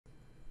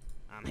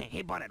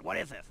Hey, Butthead, what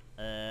is this?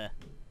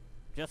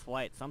 Just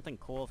wait. Something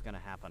cool's gonna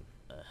happen.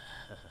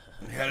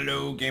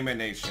 Hello, Gamer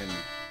Nation.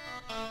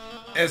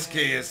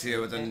 SKS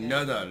here with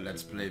another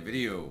Let's Play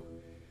video.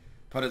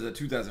 Part of the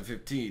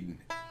 2015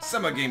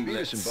 Summer Game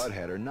Blitz. Beavis and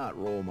Butt-head are not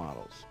role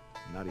models.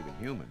 Not even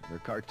human. They're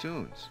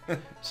cartoons.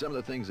 Some of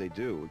the things they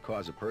do would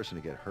cause a person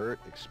to get hurt,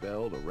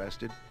 expelled,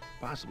 arrested,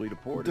 possibly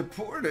deported.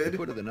 Deported? To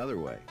put it another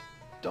way,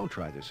 don't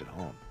try this at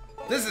home.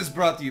 This is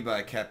brought to you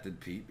by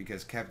CaptnPete,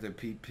 because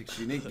CaptnPete picks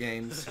unique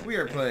games. We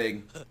are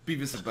playing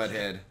Beavis and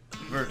Butt-head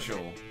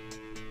Virtual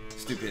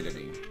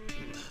Stupidity.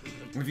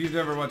 If you've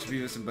never watched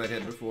Beavis and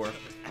Butt-head before,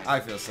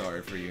 I feel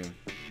sorry for you.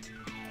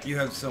 You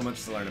have so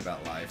much to learn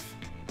about life.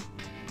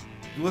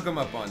 Look them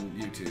up on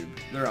YouTube.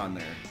 They're on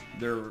there.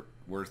 They're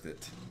worth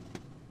it.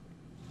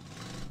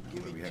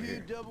 Give me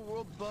 2 double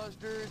world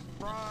busters,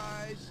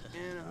 fries,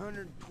 and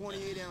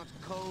 128-ounce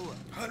cola.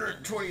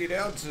 128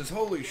 ounces,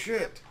 holy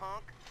shit.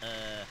 Punk.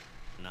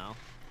 No.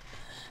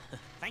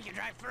 Thank you,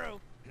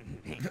 drive-through.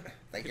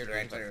 Thank you,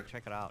 director.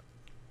 Check it out.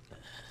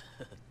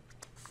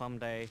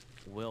 Someday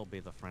will be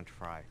the French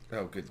fry.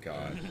 Oh, good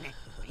God.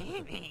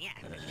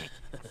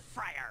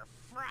 Fryer,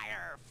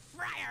 fryer,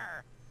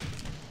 fryer.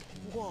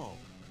 Whoa.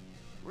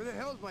 Where the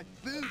hell's my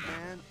food,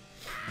 man?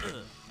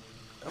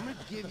 I'm gonna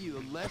give you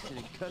a lesson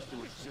in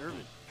customer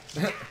service.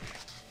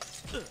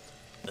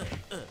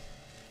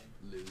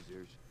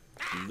 Losers.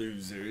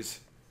 Losers.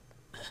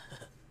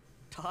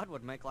 Todd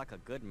would make like a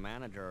good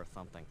manager or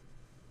something.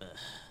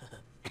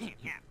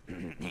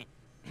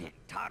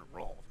 Todd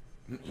rolls.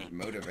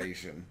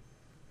 Motivation.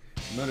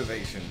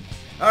 Motivation.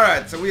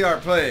 Alright, so we are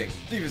playing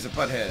Beavis and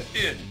Butt-head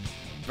in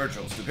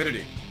Virtual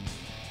Stupidity.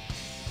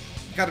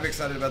 Kind of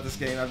excited about this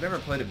game. I've never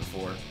played it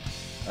before.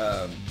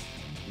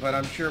 But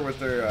I'm sure with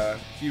their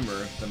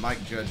humor, the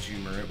Mike Judge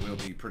humor, it will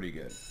be pretty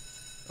good.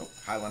 Oh,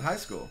 Highland High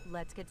School.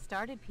 Let's get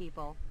started,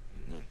 people.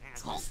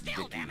 Hold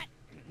still, damn it.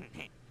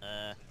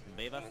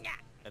 Beavis?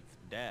 It's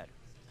dead.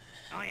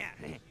 Oh, yeah.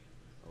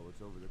 Oh,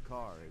 it's over the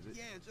car, is it?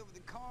 Yeah, it's over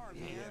the car,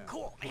 man.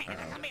 Cool.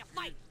 Let me a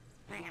fight.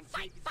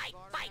 Fight, fight,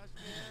 fight.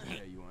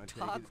 Yeah, you want to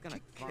Todd's gonna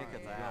kick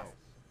his ass.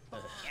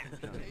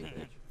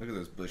 Look at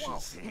those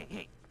bushes.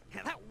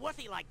 That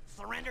wussy, like,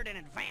 surrendered in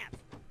advance.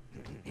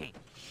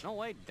 No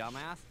way,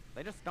 dumbass.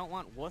 They just don't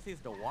want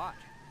wussies to watch.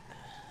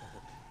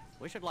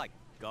 We should, like,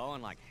 go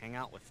and, like, hang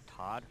out with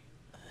Todd.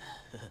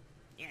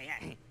 Yeah.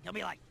 He'll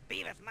be like,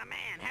 Beavis, my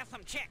man, have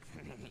some chicks.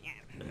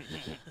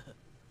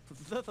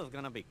 This is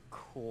gonna be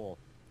cool.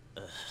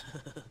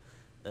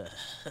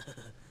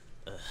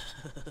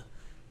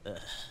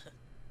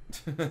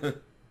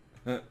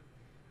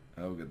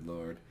 Oh, good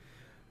lord.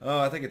 Oh,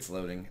 I think it's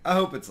loading. I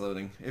hope it's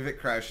loading. If it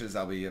crashes,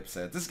 I'll be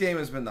upset. This game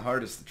has been the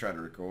hardest to try to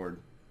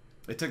record.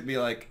 It took me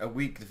like a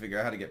week to figure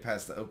out how to get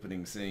past the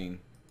opening scene.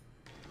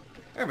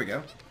 There we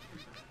go.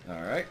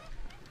 Alright.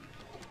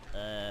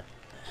 I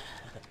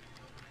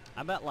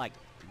bet, like,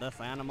 this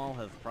animal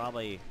has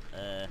probably,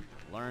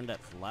 learned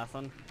its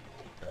lesson.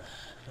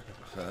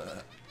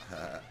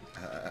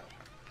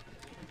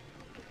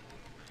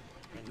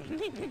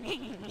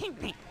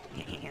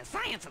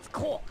 Science is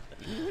cool.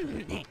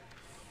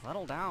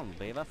 Settle down,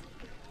 Beavis.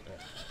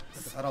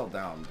 Settle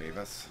down,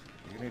 Beavis.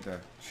 You need to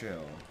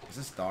chill. Is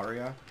this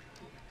Daria?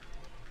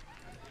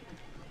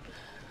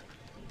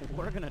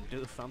 We're gonna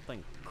do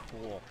something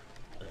cool.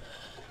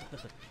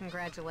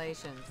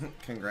 Congratulations.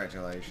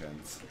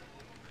 Congratulations.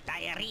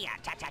 Diarrhea,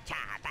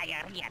 cha-cha-cha.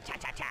 Diarrhea,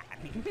 cha-cha-cha.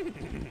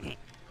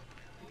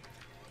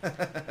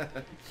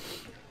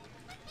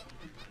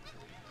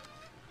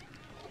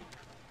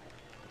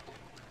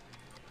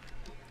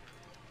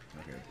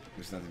 Okay,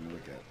 there's nothing to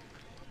look at.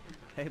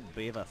 Hey,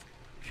 Beavis,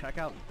 check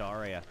out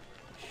Daria.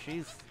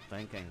 She's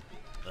thinking.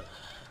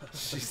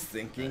 She's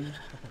thinking?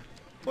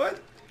 What?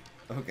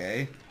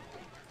 Okay.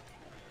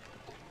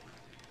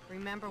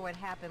 Remember what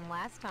happened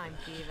last time,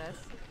 Beavis?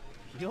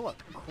 You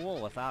look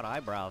cool without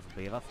eyebrows,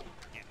 Beavis.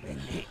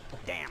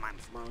 Damn, I'm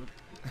smooth.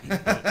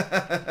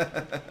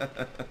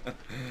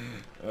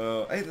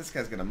 Oh, hey, this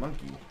guy's got a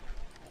monkey.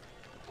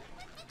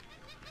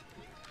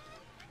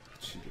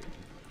 What's she doing?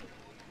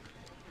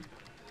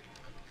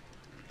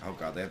 Oh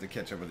god, they have to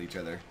catch up with each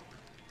other.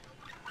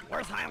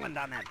 Where's Highland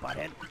on that,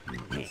 Butthead?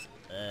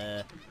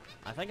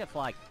 I think it's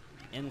like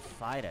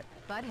inside it.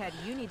 Butthead,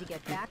 you need to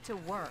get back to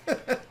work.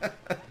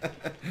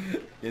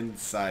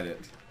 Inside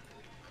it.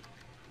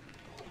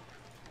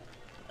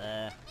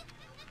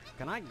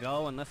 Can I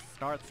go when this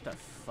starts to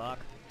suck?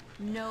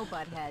 No,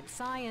 Butthead.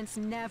 Science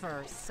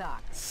never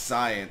sucks.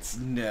 Science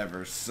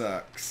never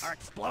sucks. Are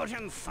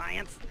explosions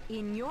science?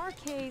 In your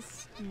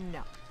case,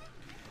 no.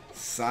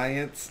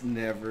 Science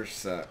never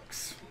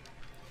sucks.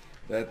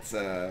 That's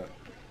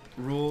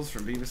rules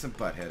from Beavis and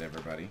Butt-head,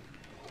 everybody.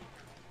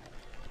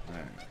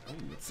 Alright. Oh,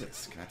 what's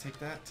this? Can I take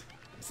that?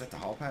 Is that the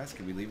hall pass?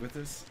 Can we leave with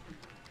this?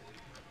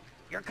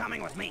 You're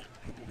coming with me.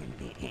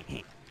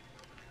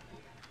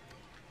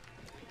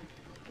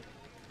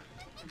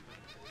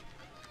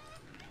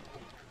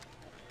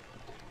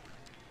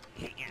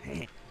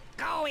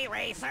 Go,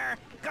 Eraser!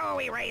 Go,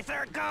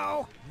 Eraser,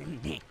 go!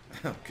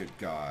 Oh, good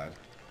God.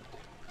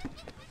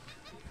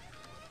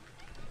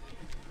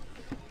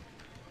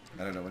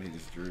 I don't know what he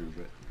just drew,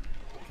 but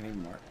can he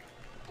mark?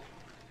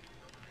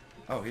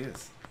 Oh, he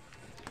is.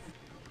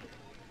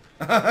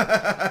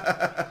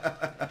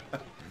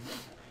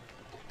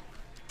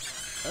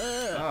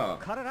 Oh.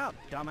 Cut it out,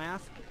 dumbass.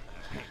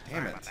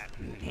 Damn it.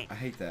 I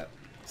hate that.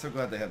 So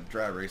glad they have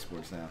dry erase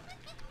boards now.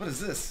 What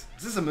is this?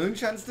 Is this a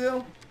moonshine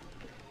still?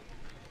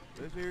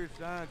 This here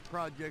science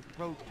project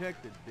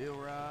protected, Bill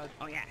Rod.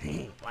 Oh yeah,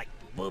 like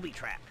booby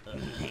trap.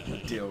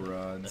 Deal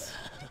rods.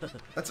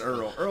 That's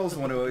Earl. Earl's the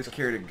one who always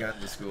carried a gun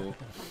to school.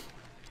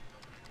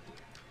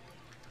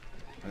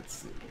 Let's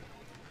see.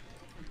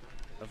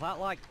 Is that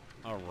like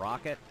a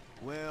rocket?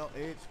 Well,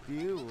 it's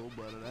fuel,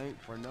 but it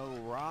ain't for no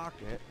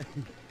rocket.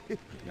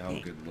 Oh,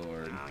 good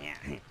lord. Oh yeah,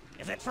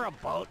 is it for a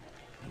boat?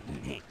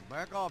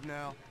 Back off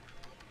now.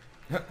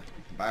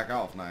 Back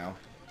off now.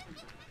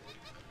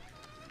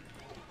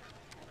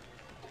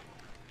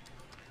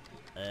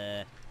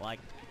 Like,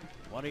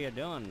 what are you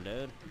doing,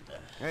 dude?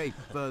 Hey,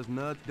 fuzz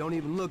nuts, don't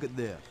even look at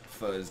this.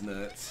 Fuzz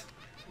nuts.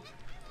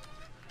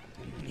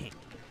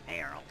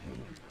 Hey Earl,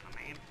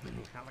 my man,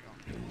 how's it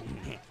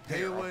going?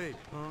 Stay away,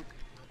 punk.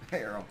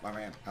 Hey Earl, my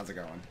man, how's it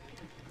going?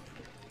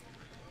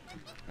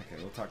 Okay,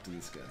 we'll talk to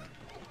this guy.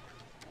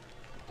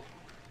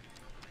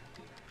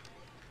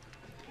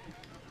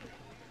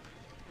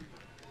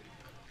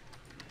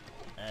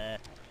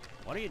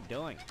 What are you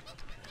doing?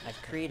 I've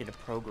created a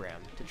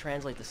program to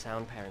translate the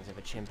sound patterns of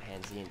a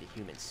chimpanzee into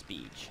human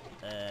speech.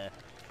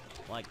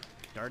 Like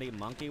dirty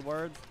monkey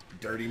words?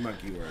 Dirty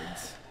monkey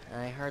words.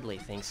 I hardly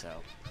think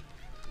so.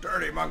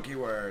 Dirty monkey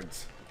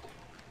words.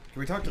 Can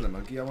we talk to the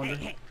monkey, I wonder?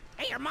 Hey,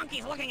 your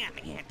monkey's looking at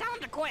me. Tell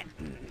him to quit.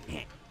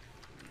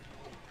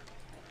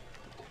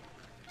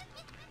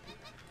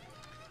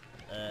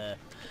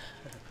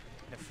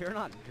 If you're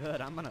not good,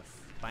 I'm gonna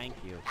spank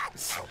you.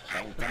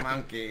 Spank the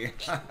monkey.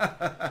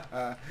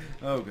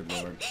 Oh, good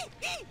lord.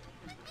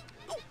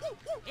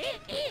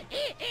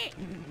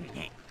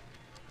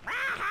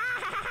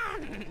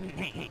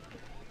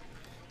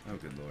 Oh,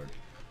 good lord.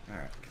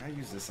 Alright, can I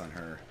use this on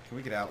her? Can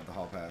we get out with the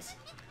hall pass?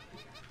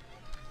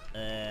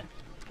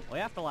 We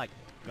have to like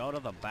go to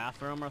the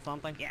bathroom or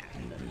something? Yeah.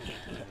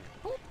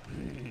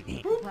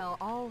 Well,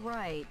 all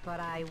right, but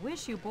I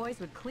wish you boys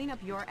would clean up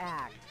your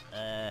act.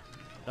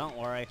 Don't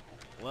worry.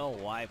 We'll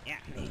wipe. Yeah.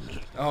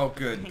 Oh,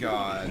 good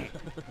god.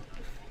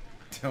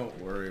 Don't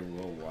worry,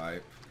 we'll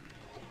wipe.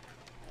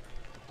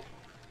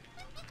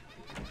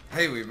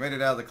 Hey, we've made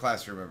it out of the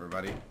classroom,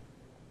 everybody.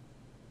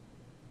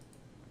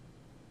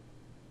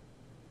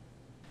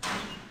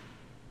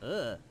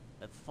 Ugh,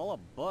 it's full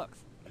of books.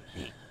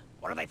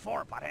 What are they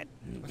for, Butthead?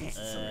 What's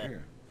this over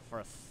here?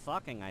 For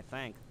sucking, I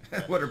think.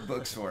 What are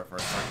books for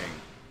sucking?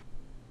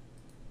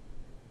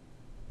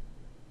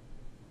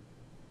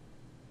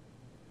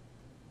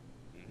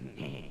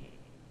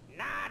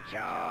 Nacho!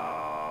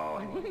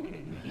 Oh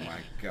my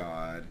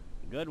god.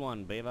 Good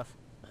one, Beavis.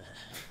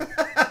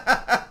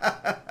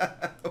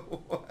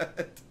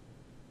 What?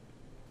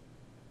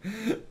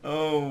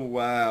 Oh,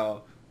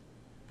 wow.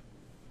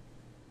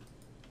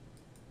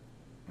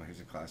 Oh, here's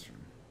a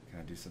classroom. Can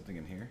I do something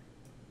in here?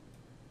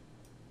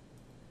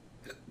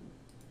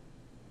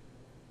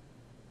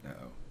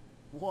 Uh-oh.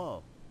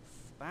 Whoa,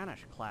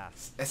 Spanish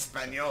class.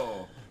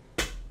 Espanol!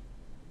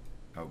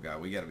 Oh god,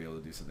 we gotta be able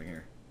to do something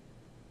here.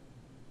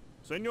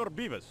 Señor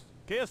Beavis,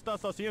 ¿qué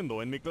estás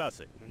haciendo en mi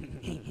clase?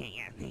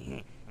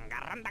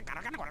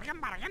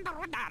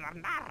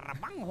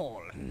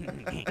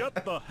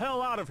 Get the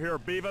hell out of here,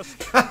 Beavis!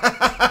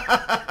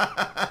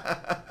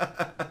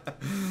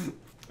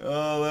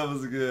 Oh, that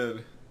was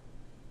good.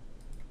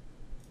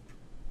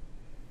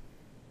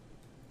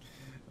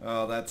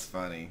 Oh, that's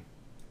funny.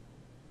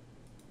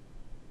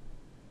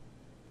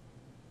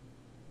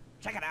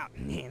 Check it out.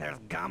 There's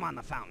gum on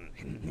the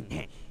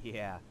fountain.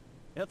 Yeah,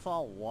 it's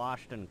all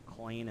washed and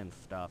clean and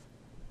stuff.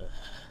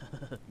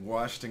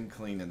 Washed and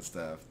clean and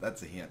stuff.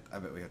 That's a hint. I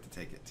bet we have to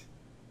take it.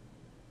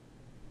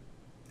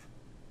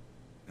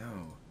 No.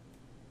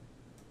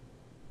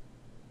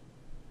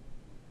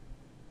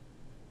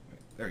 Wait,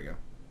 there we go.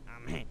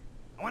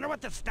 I wonder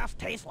what this stuff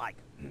tastes like.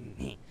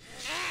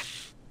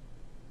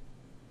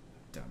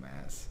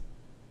 Dumbass.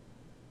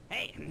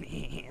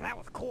 Hey, that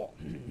was cool.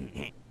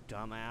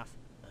 Dumbass.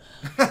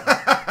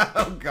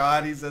 Oh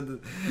god, he said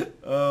that.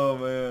 Oh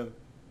man.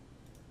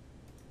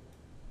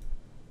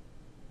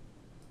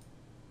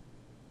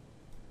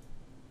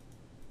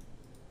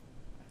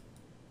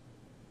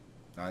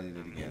 No, I did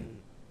it again.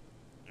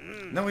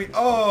 No, we.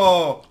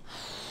 Oh!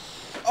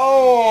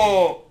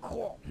 Oh!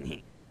 Cool.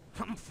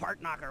 Some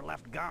fart knocker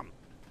left gum.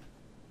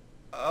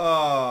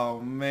 Oh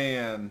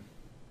man.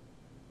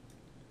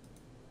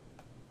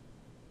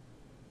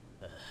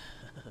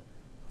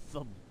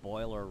 The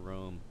boiler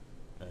room.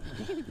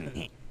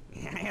 I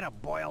had a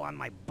boil on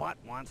my butt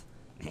once.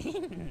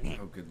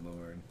 Oh good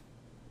lord.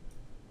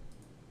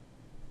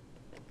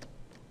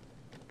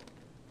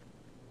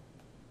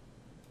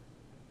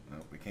 Oh,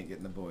 we can't get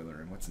in the boiler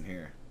room. What's in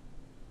here?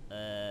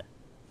 The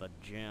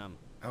gym.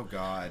 Oh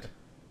god.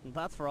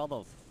 That's for all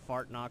those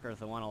fart knockers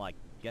that want to like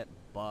get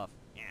buff.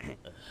 Yeah,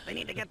 they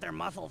need to get their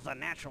muscles the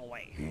natural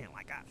way,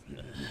 like us.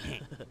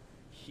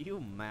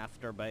 You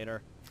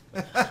masturbator.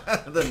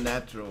 The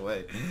natural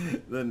way.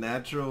 The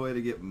natural way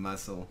to get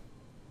muscle.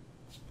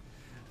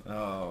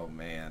 Oh,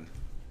 man.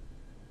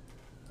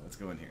 Let's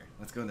go in here.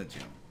 Let's go in the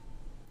gym.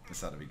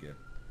 This ought to be good.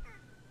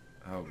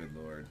 Oh, good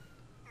lord.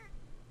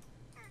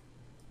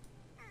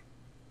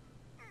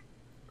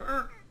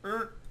 Can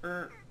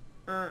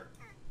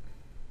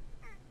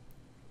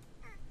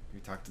you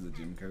talk to the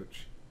gym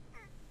coach?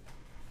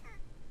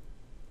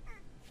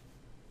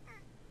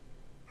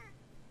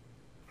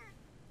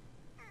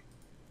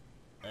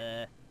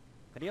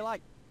 Could you,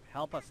 like,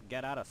 help us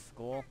get out of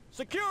school?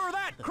 Secure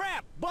that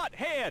crap,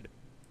 Butthead!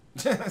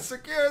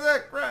 Secure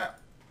that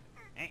crap!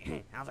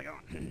 Hey, how's it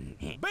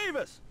going?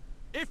 Beavis,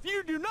 if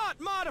you do not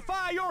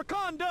modify your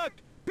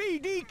conduct,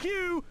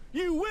 PDQ,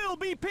 you will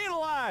be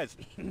penalized.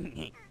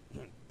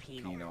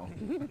 Penal.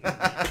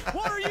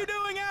 What are you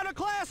doing out of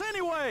class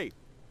anyway?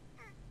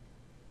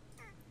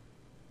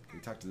 Can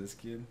you talk to this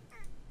kid?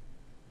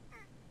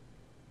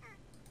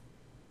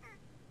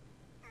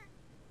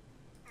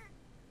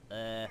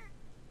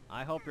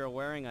 I hope you're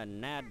wearing a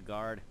NAD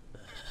guard.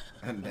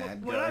 A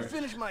NAD When I guard?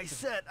 finish my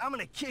set, I'm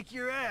gonna kick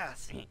your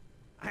ass.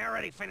 I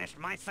already finished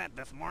my set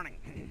this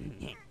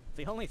morning.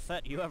 The only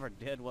set you ever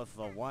did was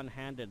the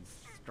one-handed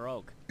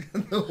stroke.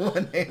 The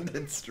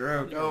one-handed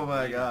stroke. Oh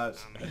my gosh.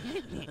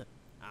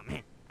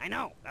 I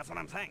know, that's what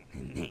I'm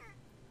saying.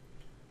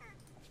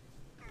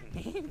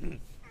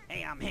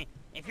 Hey,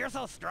 if you're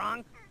so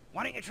strong,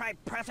 why don't you try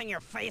pressing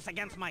your face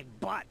against my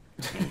butt?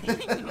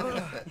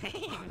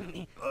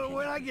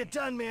 When I get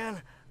done,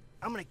 man,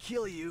 I'm gonna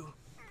kill you.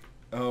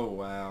 Oh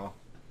wow.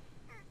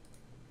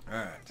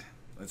 Alright.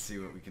 Let's see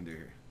what we can do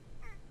here.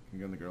 Can we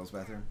go in the girls'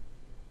 bathroom?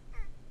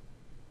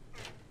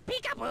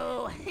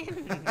 Peekaboo! You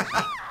pervert!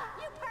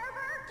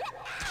 Get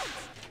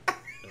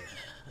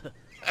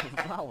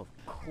out! That was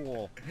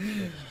cool.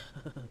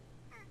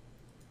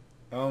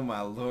 Oh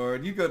my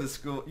lord. You go to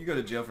school, you go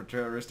to jail for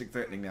terroristic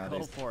threatening Go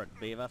nowadays. for it,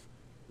 Beavis.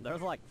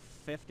 There's like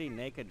 50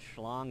 naked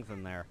schlongs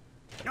in there.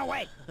 No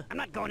way! I'm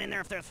not going in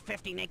there if there's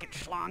 50 naked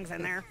schlongs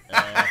in there.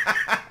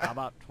 How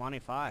about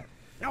 25?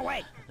 No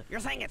way! You're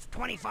saying it's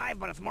 25,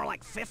 but it's more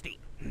like 50.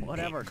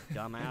 Whatever,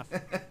 dumbass.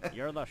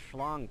 You're the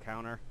schlong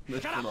counter.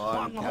 The Shut up,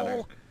 schlong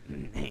bunghole!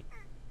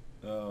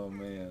 Oh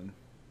man.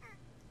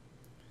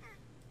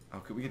 Oh,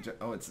 could we get?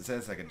 Oh, it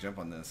says I can jump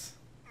on this.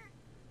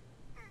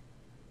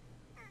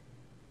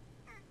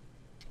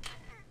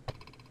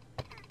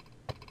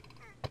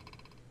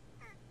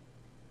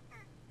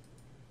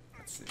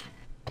 Let's see.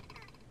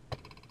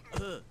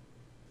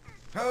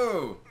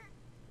 Oh!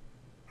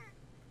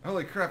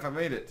 Holy crap! I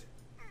made it.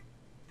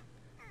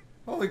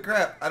 Holy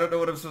crap! I don't know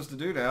what I'm supposed to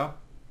do now.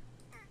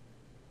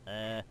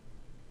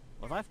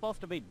 Was I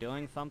supposed to be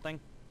doing something?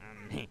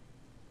 I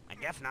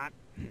guess not.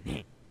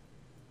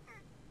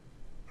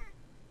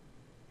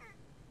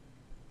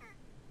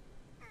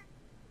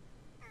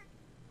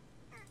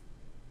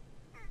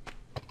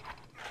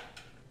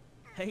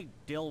 Hey,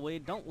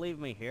 Dillweed, don't leave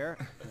me here.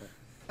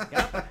 Get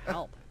up and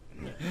help.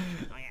 Oh,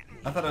 yeah.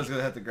 I thought I was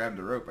gonna have to grab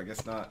the rope. I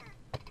guess not.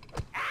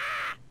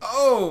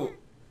 Oh!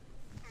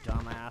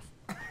 Dumbass.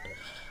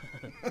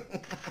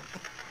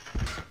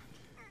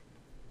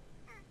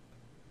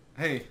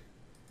 Hey.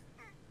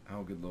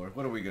 Oh, good lord.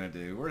 What are we gonna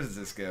do? Where does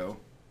this go?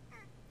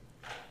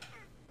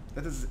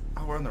 That is...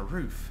 Oh, we're on the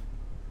roof.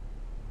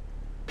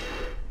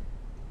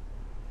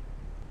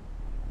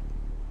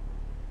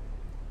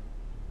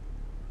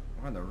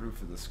 We're on the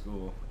roof of the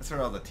school. That's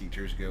where all the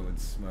teachers go and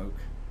smoke.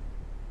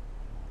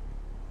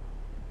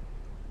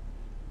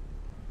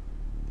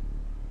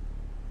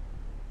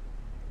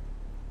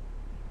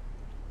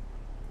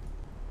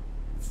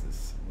 What's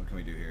this? What can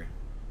we do here?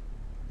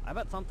 I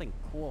bet something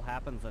cool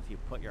happens if you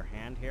put your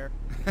hand here.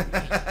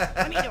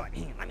 Let me do it.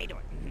 Let me do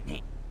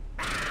it.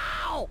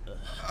 Ow!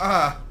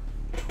 Ah!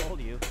 Told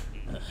you.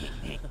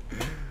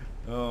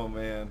 Oh,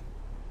 man.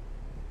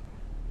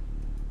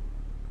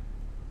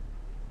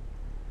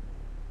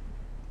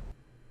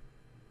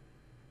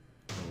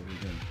 Oh, what are we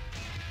doing?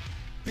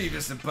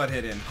 Beavis and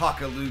Butthead in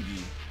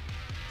Hock-A-Loogie.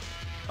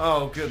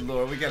 Oh, good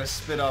lord. We gotta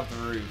spit off the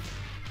roof.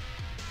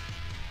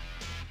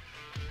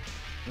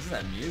 Listen to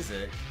that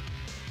music.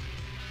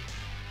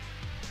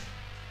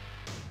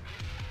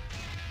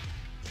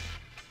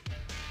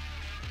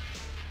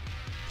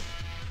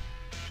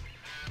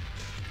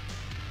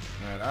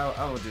 Alright,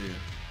 I will do.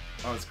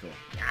 Oh, it's cool.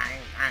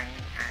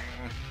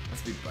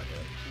 Let's be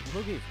Butthead.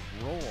 Loogie's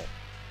roll.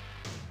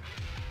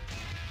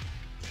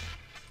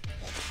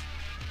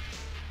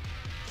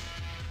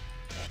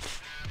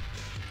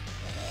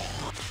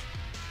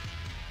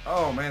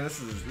 Oh man,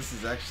 this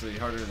is actually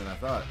harder than I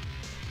thought.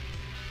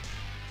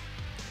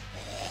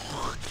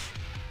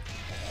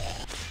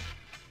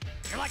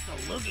 You're like the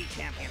Loogie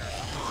champion or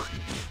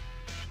something.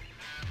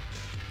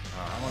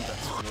 Oh, I want that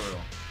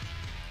squirrel.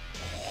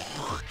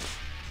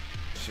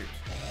 Shoot.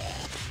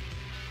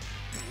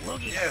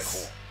 Loogie's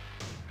Yes!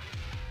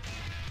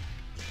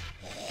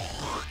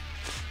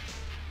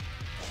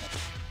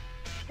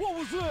 What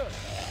was that?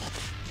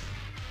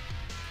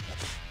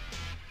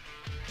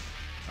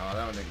 Oh,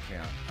 that one didn't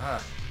count.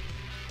 Ah.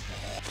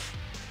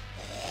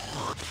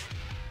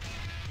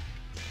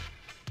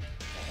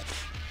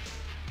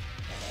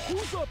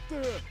 Who's up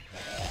there?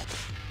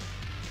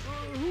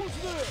 Who's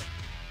there?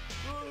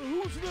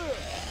 Who's there?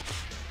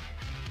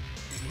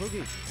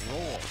 Loogie,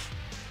 roll.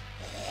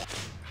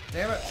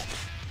 Damn it.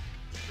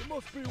 It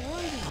must be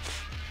raining.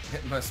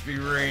 It must be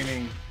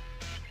raining.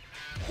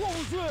 What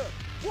was that?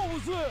 What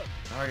was that?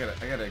 Oh, I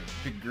got a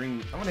big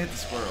green. I want to hit the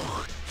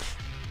squirrel.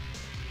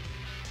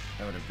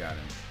 That would have got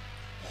him.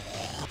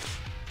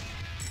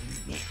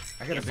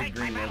 I got a big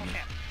green one.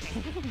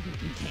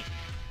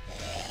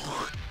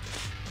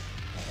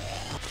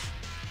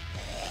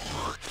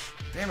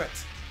 Damn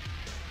it.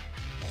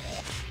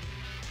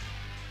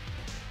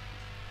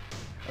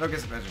 I don't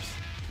get some measures.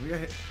 We got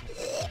hit.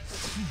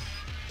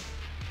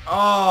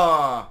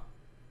 Oh!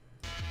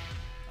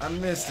 I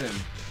missed him.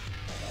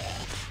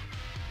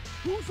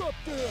 Who's up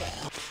there?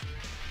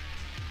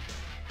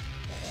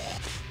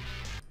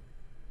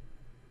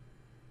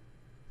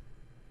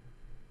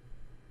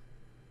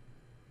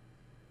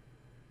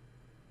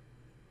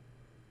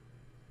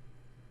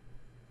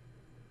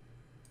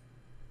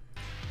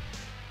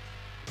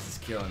 This is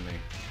killing me.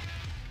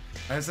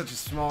 I have such a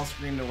small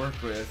screen to work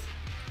with.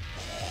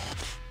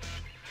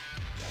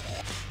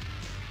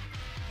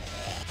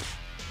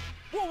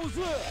 What was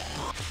that?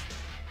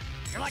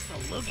 You're like the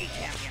Loogie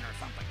champion or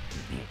something.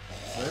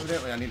 So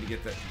evidently I need to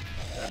get that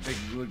big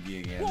loogie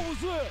again. What was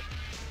that?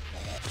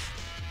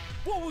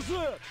 What was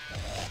that?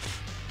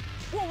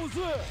 What was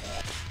that?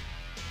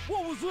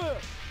 What was that?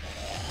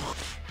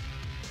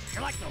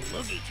 You're like the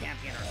Loogie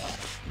champion or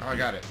something. Oh, I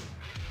got it.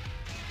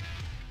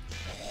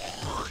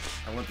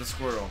 I want the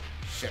squirrel.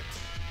 Shit.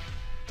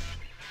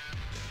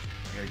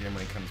 I gotta get him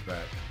when he comes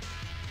back.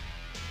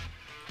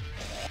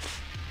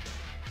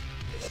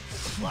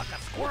 Look,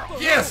 a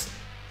squirrel. Yes!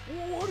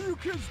 What are you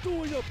kids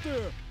doing up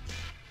there?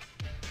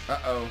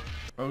 Uh-oh.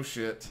 Oh,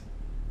 shit.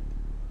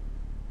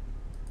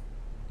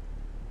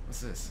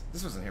 What's this?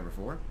 This wasn't here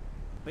before.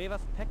 Beavis,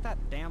 pick that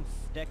damn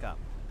stick up.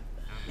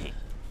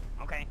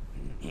 Okay.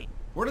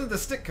 Where did the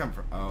stick come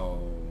from?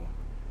 Oh.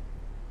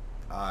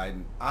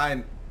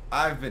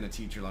 I've been a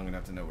teacher long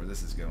enough to know where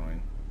this is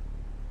going.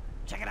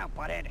 Check it out,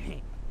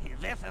 Butthead.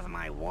 This is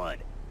my wood.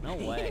 No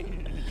way.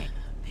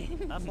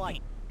 That's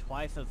like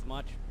twice as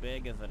much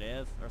big as it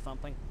is, or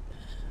something.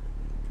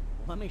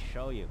 Let me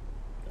show you.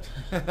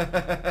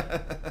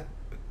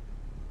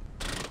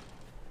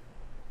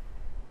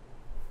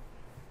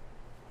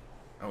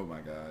 Oh my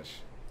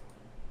gosh.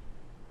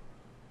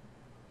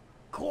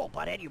 Cool,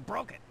 Butthead, you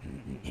broke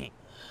it.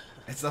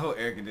 It's the whole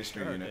air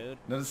conditioner Sure, unit. dude.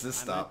 Notice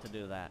this I stopped. meant to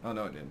do that. Oh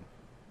no, it didn't.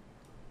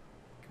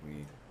 Can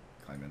we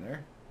climb in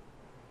there?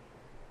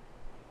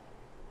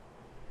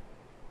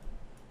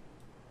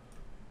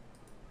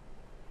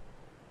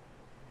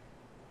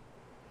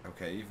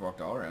 Okay, you've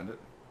walked all around it.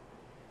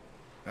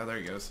 Oh, there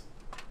he goes.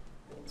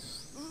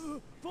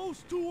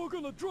 Those two are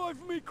gonna drive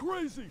me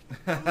crazy.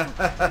 But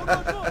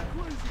I'm not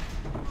crazy.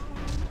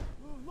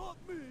 Not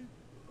me.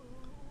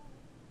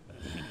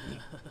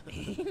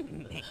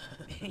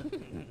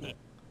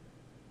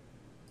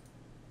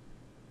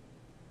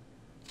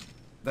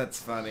 That's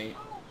funny.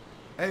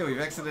 Hey, we've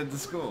exited the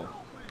school.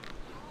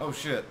 Oh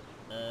shit.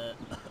 Can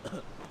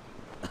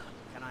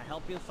I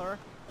help you, sir?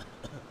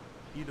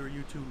 Either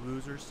you two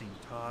losers seen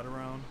Todd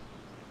around?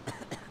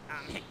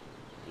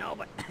 No,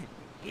 but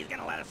he's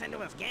gonna let us into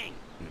his gang.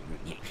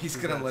 He's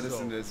Is gonna that let us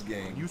so? into his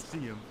gang. When you see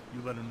him,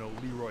 you let him know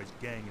Leroy's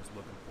gang is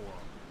looking for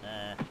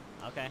him.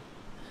 Okay.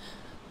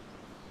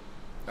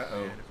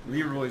 Uh-oh.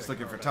 Leroy's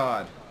looking for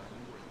Todd.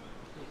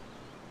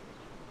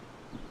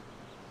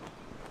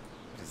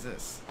 What is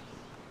this?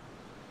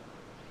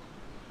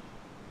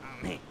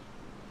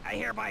 I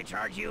hereby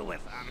charge you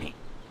with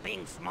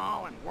being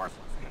small and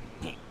worthless.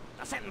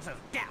 The sentence is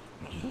death.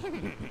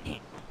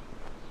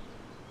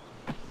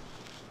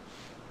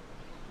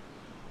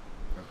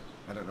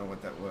 I don't know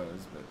what that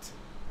was, but...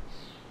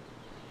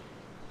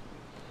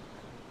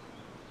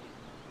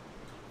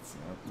 So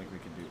I don't think we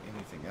can do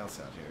anything else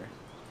out here.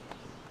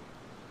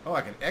 Oh,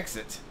 I can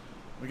exit.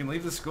 We can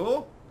leave the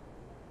school?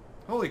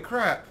 Holy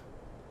crap.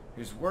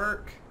 Here's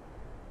work.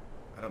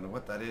 I don't know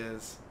what that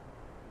is.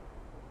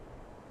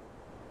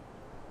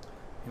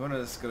 He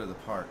wanted us to go to the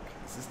park.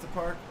 Is this the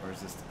park or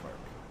is this the park?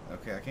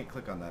 Okay, I can't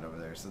click on that over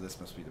there, so this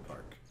must be the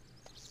park.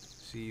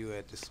 See you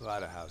at the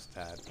slaughterhouse,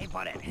 Todd. Hey,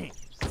 Butthead.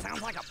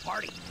 Sounds like a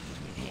party.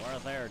 We're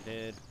there,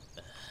 dude.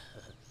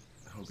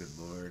 Oh, good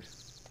lord.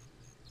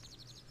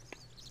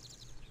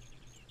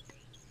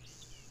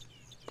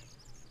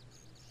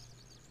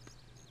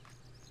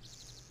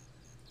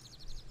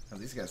 Oh,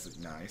 these guys look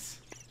nice.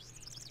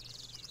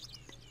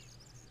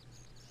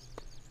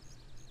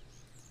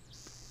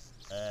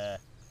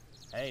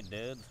 Hey,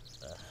 dudes.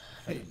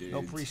 Hey, dudes.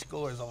 No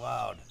preschoolers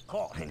allowed.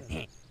 Cool.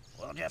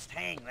 We'll just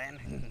hang then.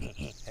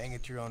 Hang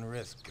at your own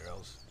risk,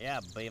 girls.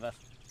 Yeah, Beavis.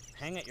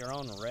 Hang at your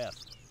own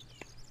risk.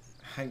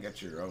 Hang at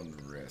your own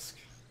risk.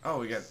 Oh,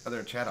 we got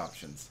other chat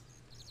options.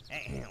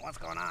 Hey, what's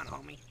going on,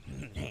 homie?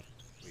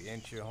 We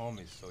ain't your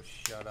homies, so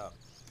shut up.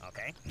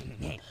 Okay.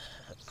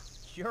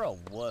 You're a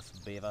wuss,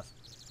 Beavis.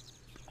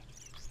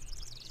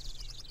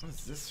 What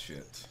is this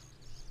shit?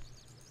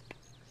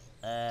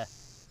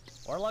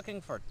 We're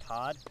looking for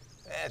Todd.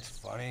 That's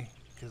funny,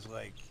 cause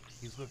like,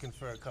 he's looking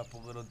for a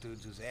couple little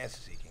dudes whose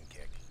asses he can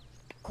kick.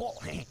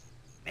 Cool.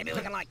 Maybe we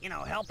can, like, you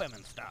know, help him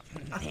and stuff.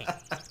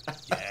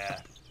 Yeah,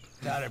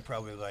 Todd'd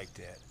probably like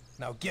that.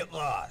 Now get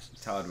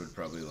lost. Todd would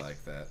probably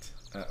like that.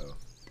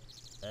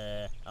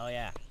 Uh-oh. Oh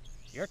yeah.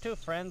 Your two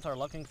friends are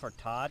looking for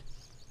Todd.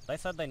 They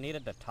said they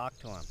needed to talk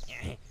to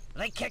him.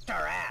 They kicked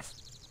our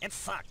ass. It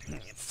sucked.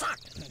 It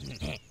sucked.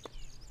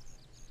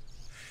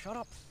 Shut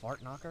up,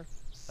 fart knocker.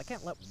 They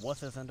can't let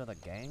wusses into the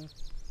gang.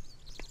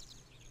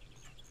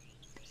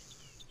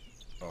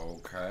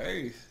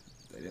 Okay.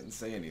 They didn't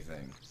say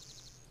anything.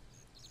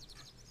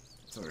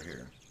 What's over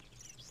here?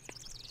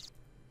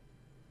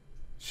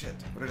 Shit,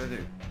 what did I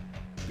do?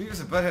 Beavis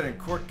and Butthead in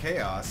court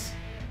chaos.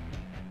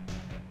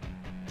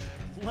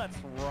 Let's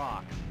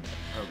rock.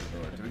 Oh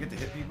good lord, do we get to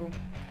hit people?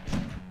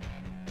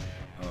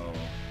 Oh.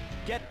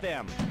 Get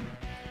them.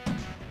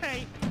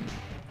 Hey,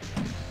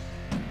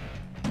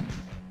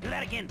 Do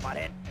that again,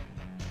 butthead.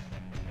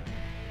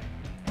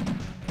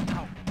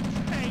 Ow.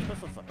 Hey. This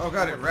is Oh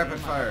got it, rapid game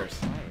I've fires.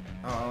 ever played.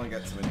 Oh, I only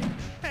got so many.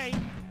 hey,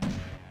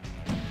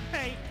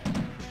 hey.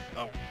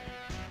 Oh.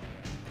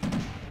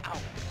 Ow.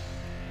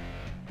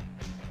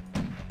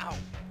 Ow.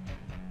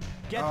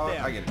 Get Oh,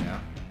 them. I get it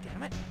now.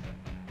 Damn it.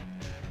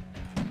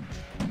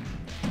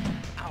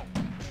 Ow.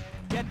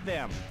 Get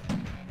them.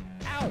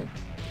 Ow.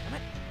 Damn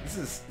it.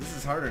 This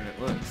is harder than it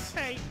looks.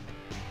 Hey,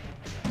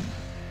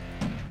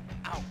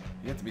 Ow.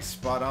 You have to be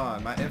spot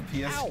on. My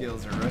FPS Ow.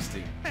 skills are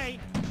rusty. hey,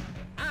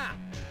 Ah.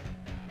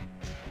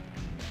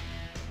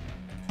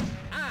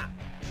 Ah.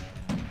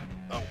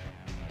 Oh.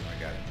 I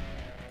got it.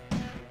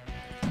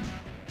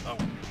 Oh.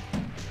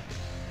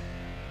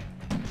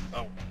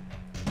 Oh.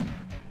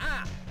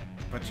 Ah.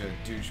 Bunch of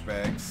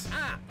douchebags.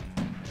 Ah.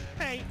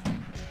 hey,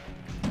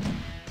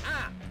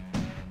 Ah.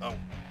 Oh.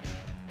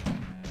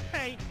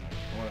 hey,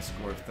 I want to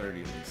score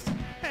 30 at least.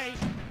 hey.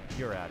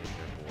 You're out of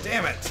here, boy.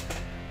 Damn it!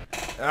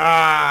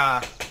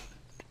 Ah!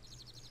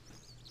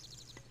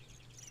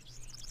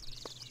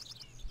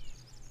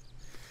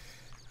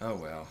 Oh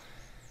well.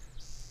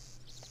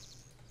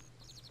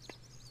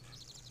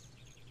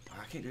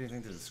 I can't do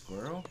anything to the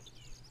squirrel?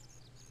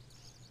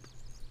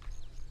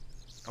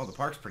 Oh, the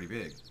park's pretty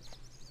big.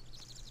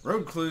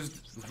 Road closed.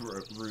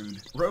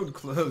 Rude. Road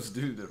closed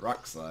due to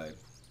rock slide.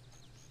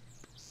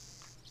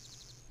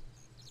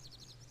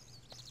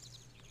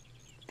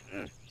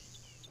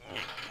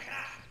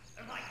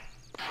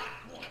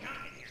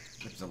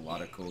 There's a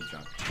lot of cool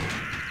junk.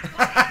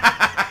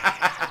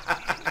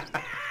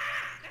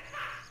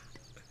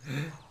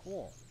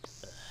 Cool.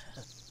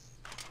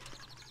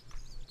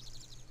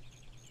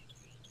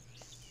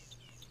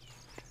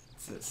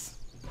 What's this?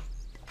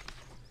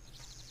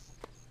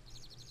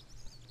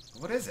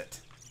 What is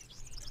it?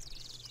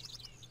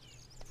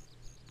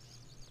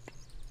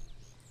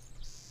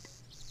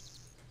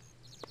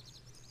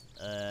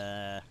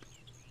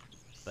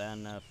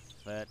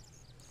 Benefit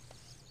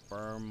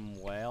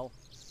sperm whale.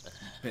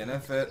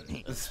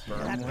 Benefit the sperm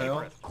That whale?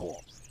 paper is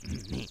cool.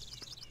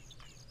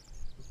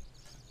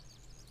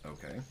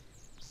 Okay.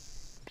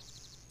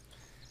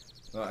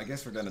 Well, I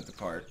guess we're done at the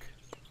park.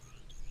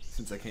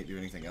 Since I can't do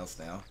anything else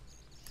now.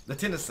 The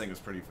tennis thing was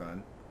pretty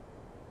fun.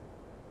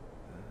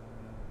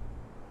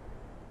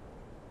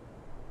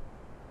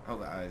 Oh,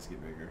 the eyes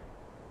get bigger.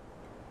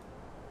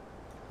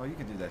 Oh, you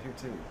can do that here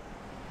too.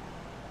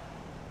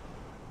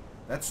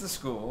 That's the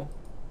school.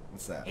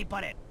 What's that? Hey,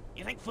 butthead.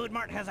 You think Food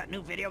Mart has that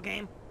new video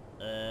game?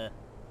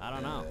 I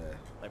don't know.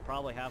 They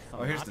probably have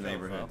some. Oh, here's the nachos,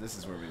 neighborhood. though. This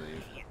is where we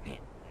leave.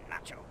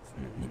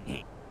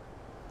 Nachos.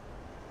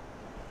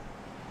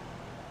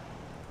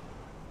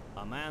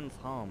 A man's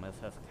home is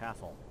his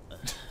castle.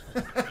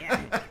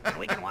 Yeah,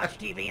 we can watch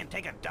TV and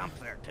take a dump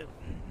there too.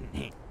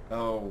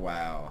 Oh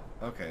wow.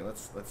 Okay,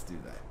 let's do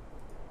that.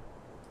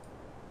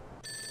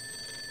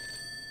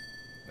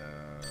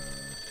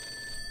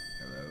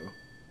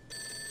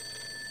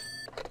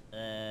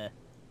 Hello.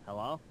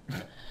 Hello?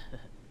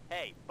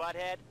 Hey,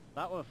 Butthead,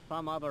 That was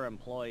some other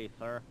employee,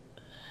 sir.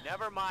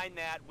 never mind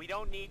that. We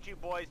don't need you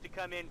boys to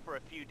come in for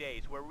a few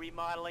days. We're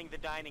remodeling the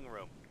dining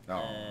room.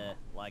 Oh.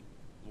 Like,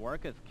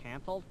 work is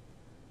canceled?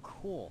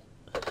 Cool.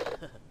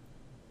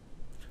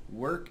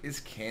 Work is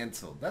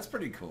canceled. That's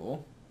pretty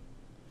cool.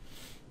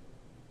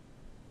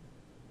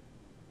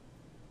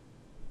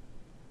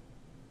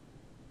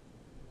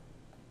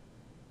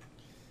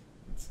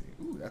 Let's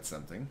see. Ooh, that's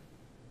something.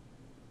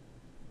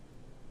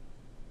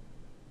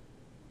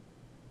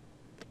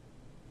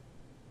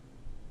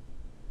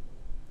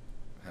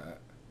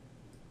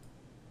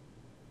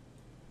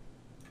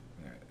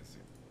 Alright, let's see.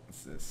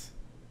 What's this?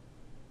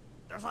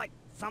 There's like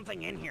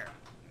something in here.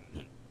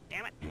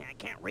 Damn it, I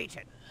can't reach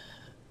it.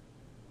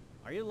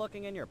 Are you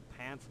looking in your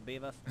pants,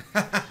 Beavis?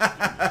 That's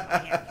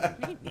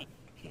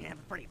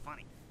pretty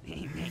funny.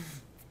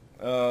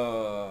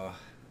 Oh.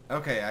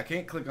 Okay, I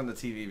can't click on the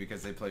TV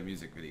because they play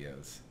music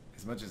videos.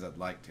 As much as I'd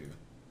like to.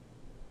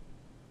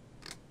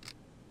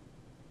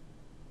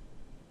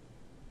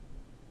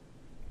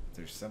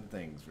 there's some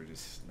things we're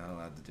just not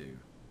allowed to do.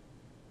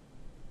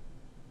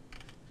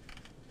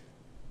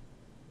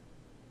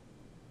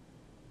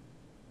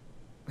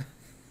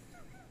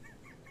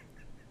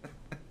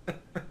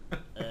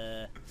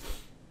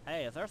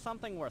 Hey, is there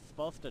something we're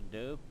supposed to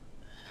do?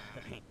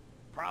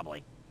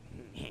 Probably.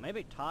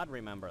 Maybe Todd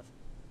remembers.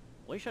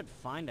 We should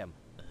find him.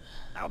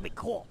 That would be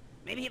cool.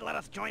 Maybe he'd let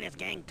us join his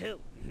gang too.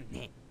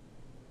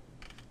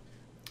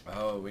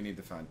 Oh, we need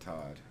to find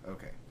Todd.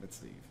 Okay,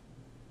 let's leave.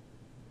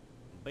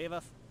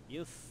 Beavis,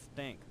 you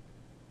stink.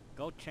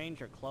 Go change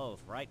your clothes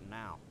right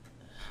now.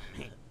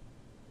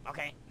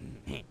 Okay.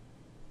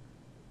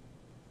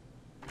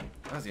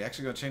 Oh, is he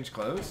actually gonna change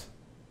clothes?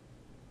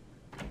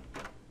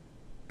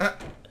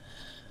 That's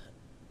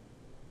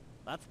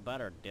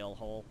better,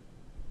 dillhole.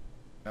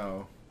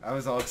 Oh, I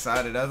was all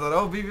excited. I thought,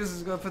 oh, Beavis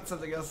is gonna put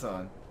something else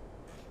on.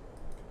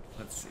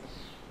 Let's see.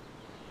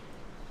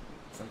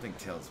 Something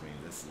tells me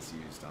this is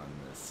used on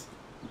this.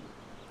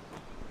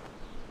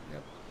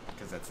 Yep,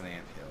 because that's an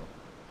anthill.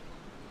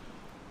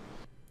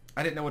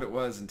 I didn't know what it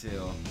was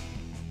until...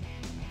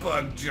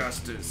 Bug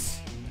Justice!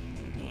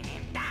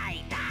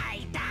 Die,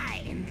 die,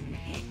 die!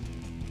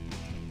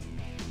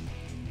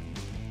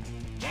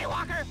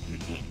 Jaywalker!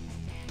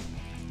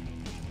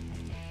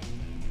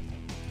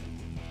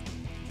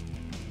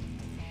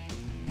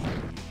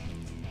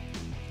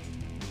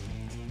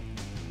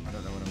 I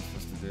don't know what I'm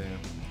supposed to do.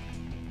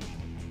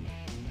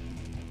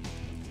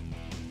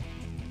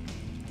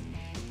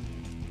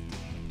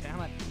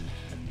 Damn it.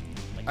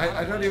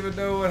 I don't even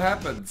know what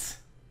happens.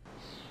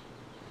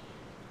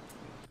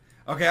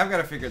 Okay, I've got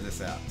to figure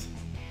this out.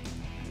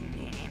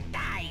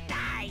 Die,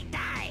 die,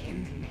 die!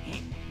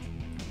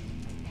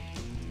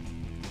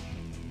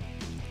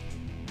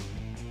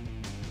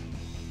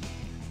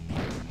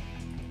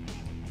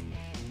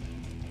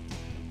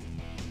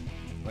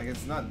 Like,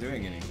 it's not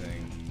doing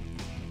anything.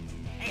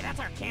 Hey, that's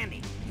our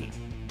candy.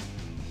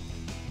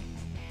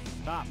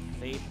 Stop,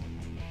 thief.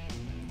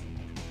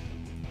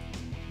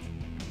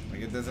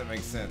 Like, it doesn't make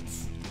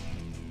sense.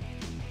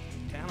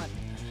 Damn it.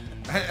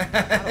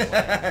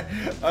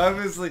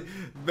 Obviously,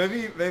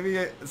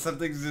 maybe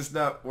something's just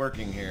not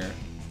working here.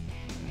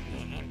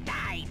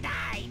 Die,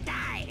 die,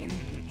 die!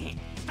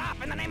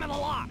 Stop in the name of the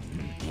law!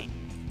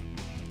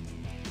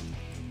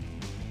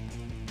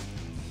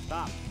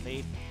 Stop,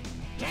 thief.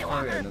 There's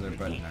probably Jaywalker! another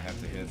button I have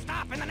to hit.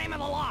 Stop in the name of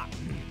the law!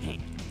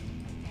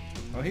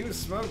 Oh, he was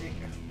smoking.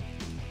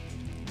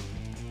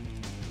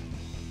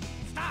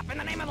 Stop in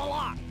the name of the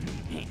law!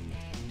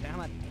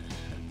 Damn it.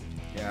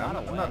 Yeah, Not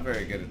I'm away. not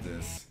very good at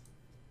this.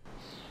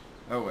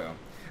 Oh well.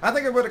 I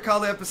think I'm going to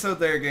call the episode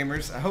there,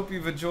 gamers. I hope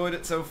you've enjoyed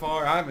it so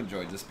far. I've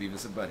enjoyed this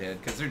Beavis and Butthead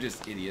because they're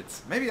just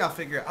idiots. Maybe I'll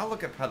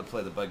look up how to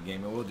play the bug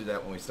game, and we'll do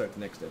that when we start the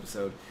next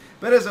episode.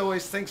 But as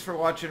always, thanks for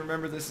watching.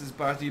 Remember, this is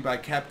brought to you by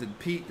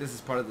CaptnPete. This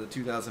is part of the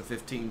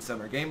 2015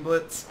 Summer Game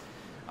Blitz.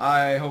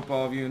 I hope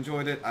all of you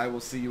enjoyed it. I will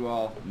see you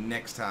all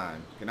next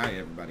time. Good night,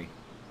 everybody.